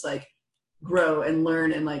 You'll just like grow and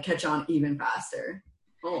learn and like catch on even faster.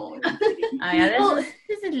 Oh, yeah,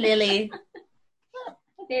 this is Lily.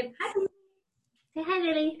 Babe. Say hi,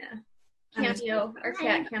 Lily. Cameo, our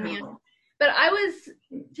cat Cameo. But I was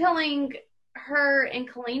telling her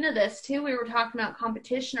and Kalina this too. We were talking about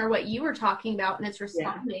competition, or what you were talking about, and it's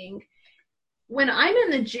responding. Yeah. When I'm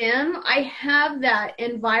in the gym, I have that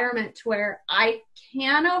environment to where I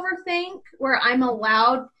can overthink, where I'm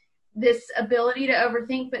allowed this ability to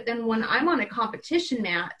overthink. But then when I'm on a competition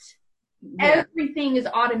mat, everything is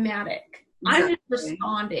automatic. Exactly. I'm just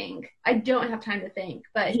responding. I don't have time to think.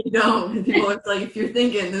 But you don't. It's like if you're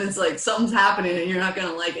thinking, then it's like something's happening and you're not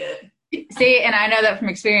gonna like it. See, and I know that from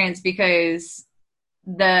experience, because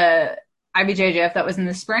the IBJJF that was in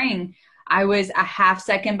the spring, I was a half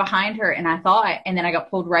second behind her, and then I got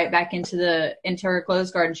pulled right back into her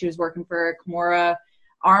closed guard, and she was working for a Kimura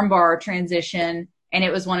armbar transition, and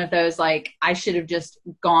it was one of those, like, I should have just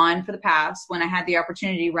gone for the pass when I had the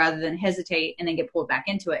opportunity rather than hesitate and then get pulled back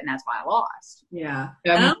into it, and that's why I lost. Yeah.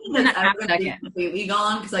 So, I don't think that's ever completely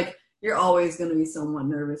gone, because, like, you're always going to be somewhat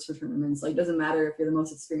nervous for tournaments. Like, doesn't matter if you're the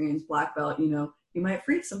most experienced black belt, you might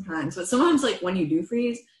freeze sometimes. But sometimes, like, when you do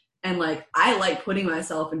freeze, and, like, I like putting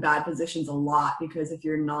myself in bad positions a lot, because if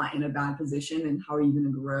you're not in a bad position, and how are you going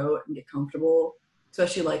to grow and get comfortable?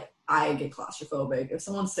 Especially, like, I get claustrophobic. If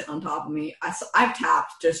someone's sitting on top of me, I've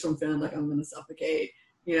tapped just from feeling like I'm going to suffocate,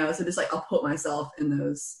 So just, like, I'll put myself in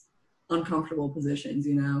those uncomfortable positions,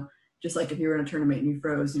 Just like if you were in a tournament and you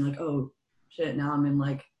froze, and you're like, oh, shit, now I'm in,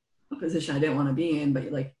 like, a position I didn't want to be in, but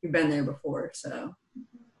you've been there before, so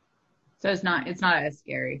it's not as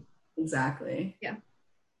scary. Exactly. Yeah.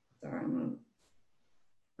 Sorry,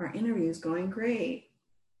 our interview is going great.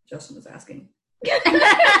 Justin was asking.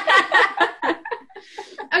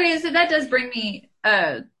 Okay, so that does bring me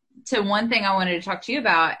to one thing I wanted to talk to you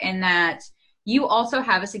about, and that you also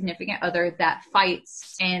have a significant other that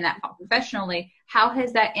fights and that professionally. How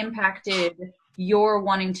has that impacted your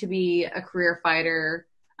wanting to be a career fighter?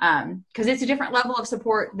 Because it's a different level of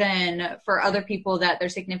support than for other people that their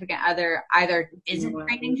significant other either isn't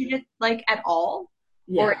training jiu-jitsu like at all,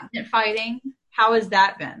 or isn't fighting. How has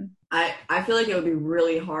that been? I feel like it would be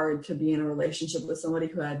really hard to be in a relationship with somebody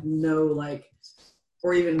who had no, like,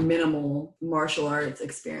 or even minimal martial arts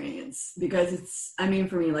experience, because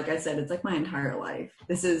for me, like I said, it's like my entire life.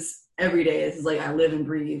 This is every day. This is like I live and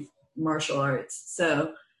breathe martial arts.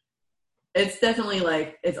 So it's definitely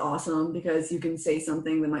like, it's awesome because you can say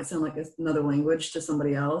something that might sound like another language to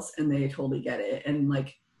somebody else and they totally get it. And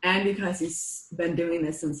because he's been doing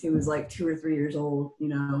this since he was like 2 or 3 years old,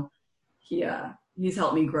 he's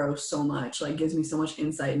helped me grow so much, like gives me so much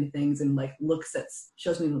insight into things, and like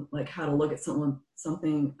shows me like how to look at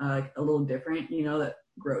something a little different, that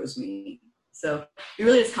grows me. So we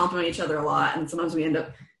really just compliment each other a lot, and sometimes we end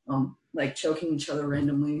up like choking each other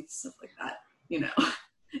randomly, stuff like that.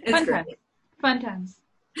 It's great. Fun times.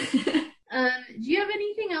 Do you have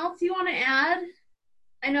anything else you want to add?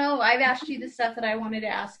 I know I've asked you the stuff that I wanted to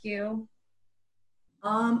ask you.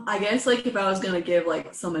 I guess like if I was gonna give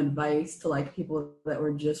like some advice to like people that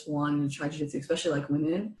were just wanting to try jiu-jitsu, especially like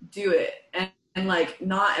women, do it. And like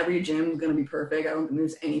not every gym is gonna be perfect. I don't think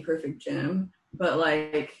there's any perfect gym, but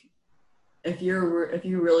like if you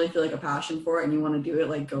really feel like a passion for it and you want to do it,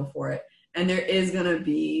 like go for it. And there is gonna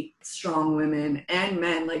be strong women and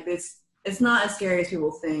men. Like this, it's not as scary as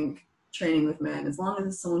people think. Training with men, as long as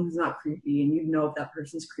it's someone who's not creepy, and you know if that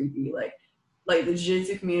person's creepy, like the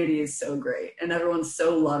jiu-jitsu community is so great and everyone's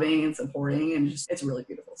so loving and supporting and just it's really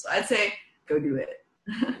beautiful. So I'd say go do it.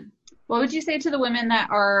 What would you say to the women that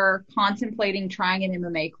are contemplating trying an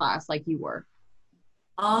MMA class like you were?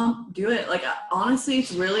 Do it. Like honestly,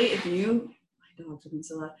 it's really if you I don't have to be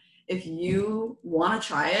so loud. If you want to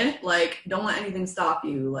try it, like don't let anything stop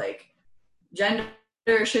you. Like gender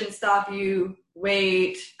shouldn't stop you,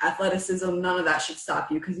 weight, athleticism, none of that should stop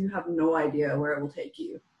you because you have no idea where it will take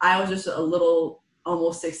you. I was just a little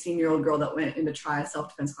almost 16-year-old girl that went in to try a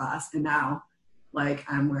self-defense class, and now like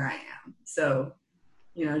I'm where I am. So,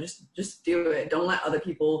 you know, just do it. Don't let other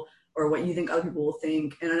people or what you think other people will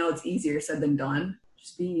think. And I know it's easier said than done.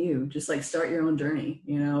 Just be you. Just like start your own journey,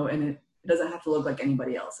 you know, and it doesn't have to look like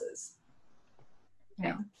anybody else's.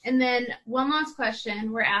 Yeah. And then one last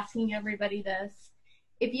question. We're asking everybody this.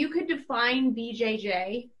 If you could define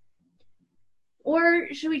BJJ, or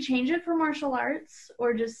should we change it for martial arts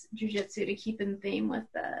or just jiu-jitsu to keep in theme with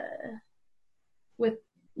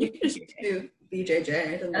You can just do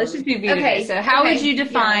BJJ. Let's just do BJJ. Okay. So how Okay. would you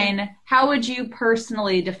define, how would you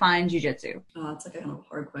personally define jiu-jitsu? It's like a kind of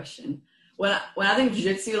hard question. When I think of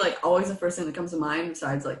jiu-jitsu, like always the first thing that comes to mind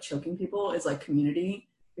besides like choking people is like community,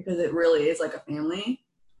 because it really is like a family,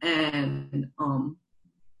 and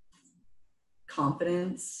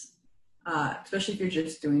confidence, especially if you're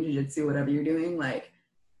just doing jiu-jitsu, whatever you're doing, like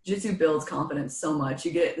jiu-jitsu builds confidence so much.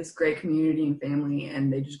 You get this great community and family,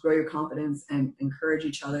 and they just grow your confidence and encourage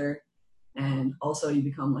each other, and also you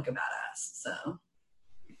become like a badass. So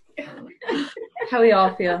How we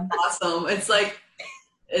all feel. awesome. It's like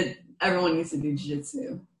everyone needs to do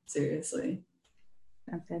jiu-jitsu, seriously.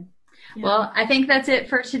 That's good. Yeah. Well, I think that's it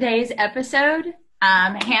for today's episode.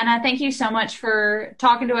 Hannah, thank you so much for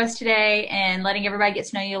talking to us today and letting everybody get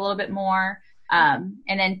to know you a little bit more. And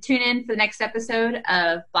then tune in for the next episode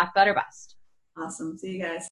of Black Belt or Bust. Awesome. See you guys.